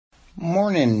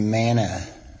Morning Manna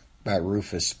by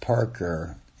Rufus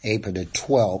Parker, April the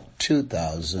 12th,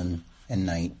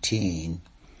 2019.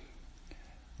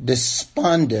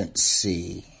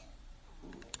 Despondency.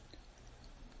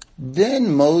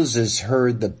 Then Moses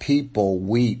heard the people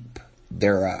weep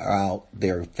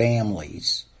their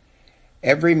families,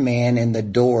 every man in the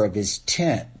door of his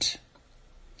tent.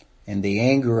 And the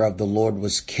anger of the Lord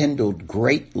was kindled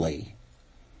greatly.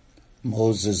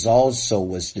 Moses also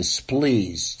was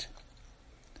displeased.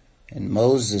 And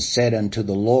Moses said unto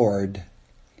the Lord,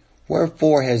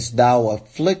 Wherefore hast thou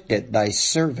afflicted thy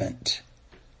servant?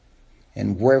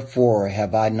 And wherefore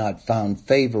have I not found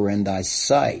favor in thy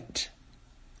sight,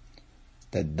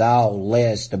 that thou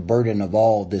layest the burden of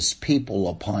all this people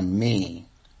upon me?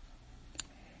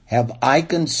 Have I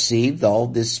conceived all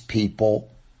this people?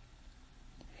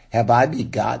 Have I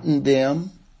begotten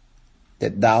them,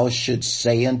 that thou shouldst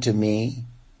say unto me,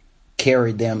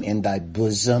 Carry them in thy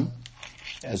bosom,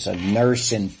 as a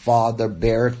nurse and father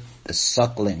beareth the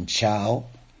suckling child,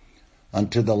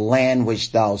 unto the land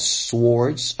which thou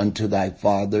swordest unto thy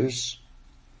fathers?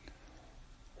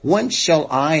 Whence shall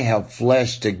I have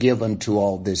flesh to give unto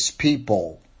all this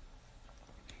people?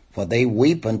 For they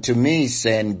weep unto me,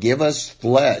 saying, Give us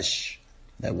flesh,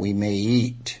 that we may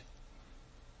eat.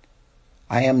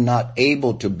 I am not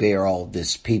able to bear all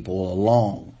this people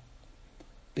alone,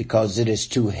 because it is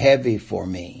too heavy for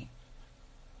me.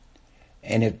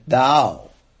 And if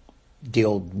thou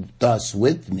deal thus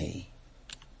with me,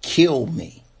 kill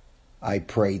me, I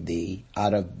pray thee,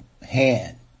 out of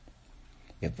hand,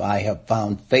 if I have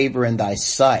found favor in thy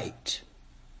sight,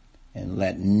 and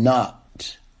let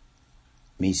not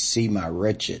me see my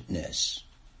wretchedness.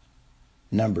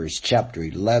 Numbers chapter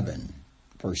 11,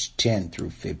 verse 10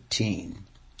 through 15.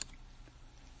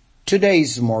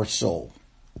 Today's morsel.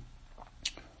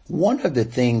 One of the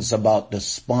things about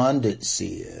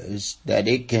despondency is that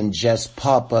it can just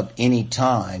pop up any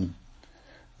time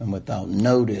and without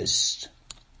notice.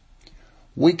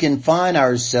 We can find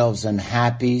ourselves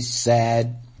unhappy,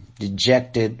 sad,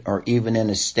 dejected, or even in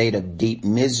a state of deep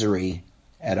misery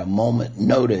at a moment's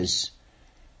notice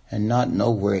and not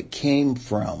know where it came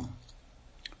from.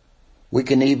 We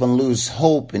can even lose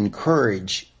hope and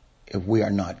courage if we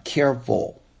are not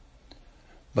careful.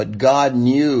 But God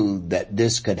knew that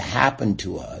this could happen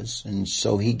to us, and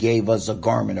so he gave us a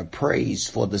garment of praise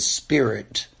for the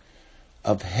spirit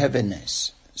of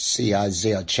heaviness. See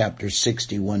Isaiah chapter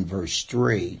 61 verse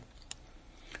 3.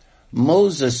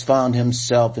 Moses found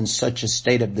himself in such a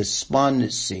state of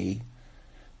despondency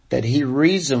that he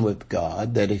reasoned with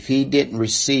God that if he didn't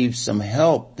receive some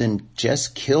help, then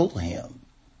just kill him.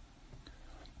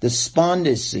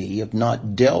 Despondency, if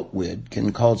not dealt with,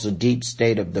 can cause a deep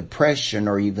state of depression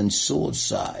or even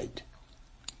suicide.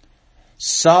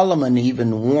 Solomon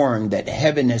even warned that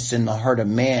heaviness in the heart of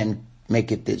man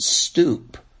maketh it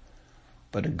stoop,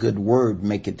 but a good word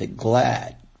maketh it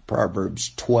glad.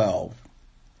 Proverbs 12,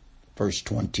 verse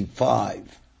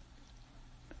 25.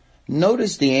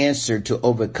 Notice the answer to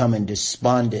overcoming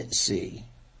despondency: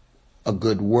 a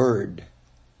good word.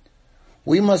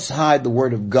 We must hide the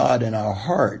word of God in our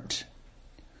heart.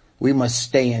 We must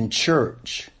stay in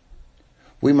church.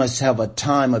 We must have a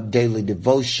time of daily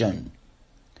devotion.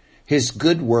 His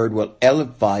good word will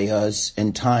edify us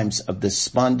in times of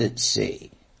despondency.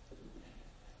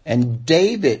 And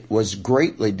David was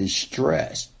greatly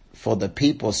distressed, for the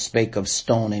people spake of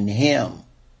stoning him,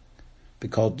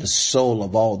 because the soul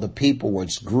of all the people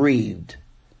was grieved,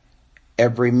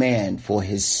 every man for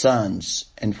his sons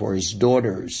and for his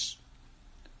daughters.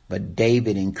 But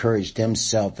David encouraged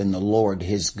himself in the Lord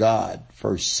his God.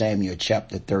 1 Samuel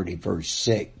chapter 30 verse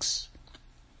 6.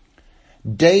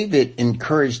 David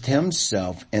encouraged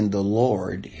himself in the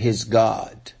Lord his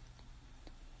God.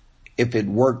 If it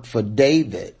worked for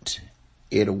David,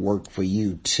 it'll work for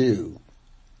you too.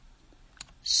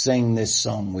 Sing this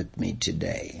song with me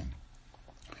today.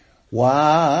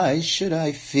 Why should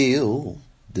I feel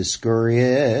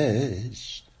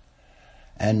discouraged?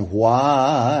 And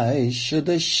why should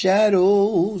the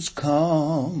shadows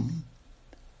come?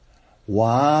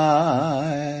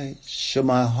 Why should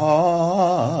my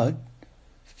heart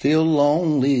feel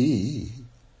lonely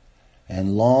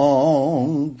and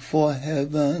long for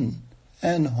heaven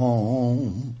and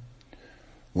home,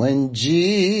 when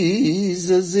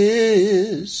Jesus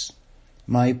is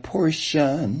my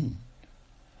portion?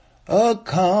 A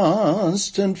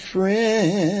constant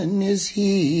friend is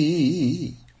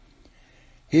he.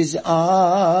 His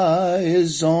eye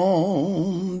is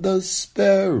on the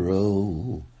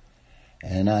sparrow,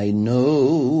 and I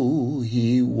know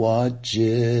he watches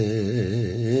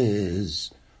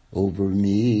over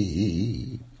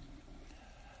me.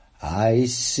 I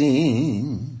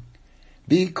sing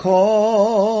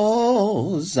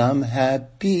because I'm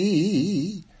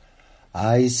happy.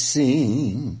 I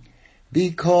sing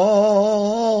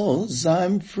because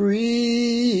I'm free.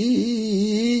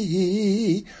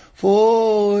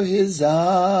 For his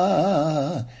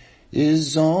eye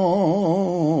is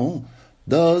on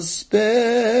the sparrow,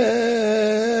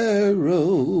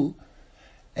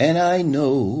 and I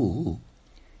know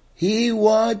he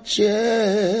watches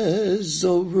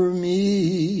over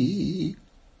me.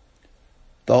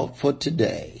 Thought for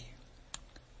today.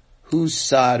 Whose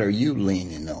side are you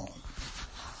leaning on?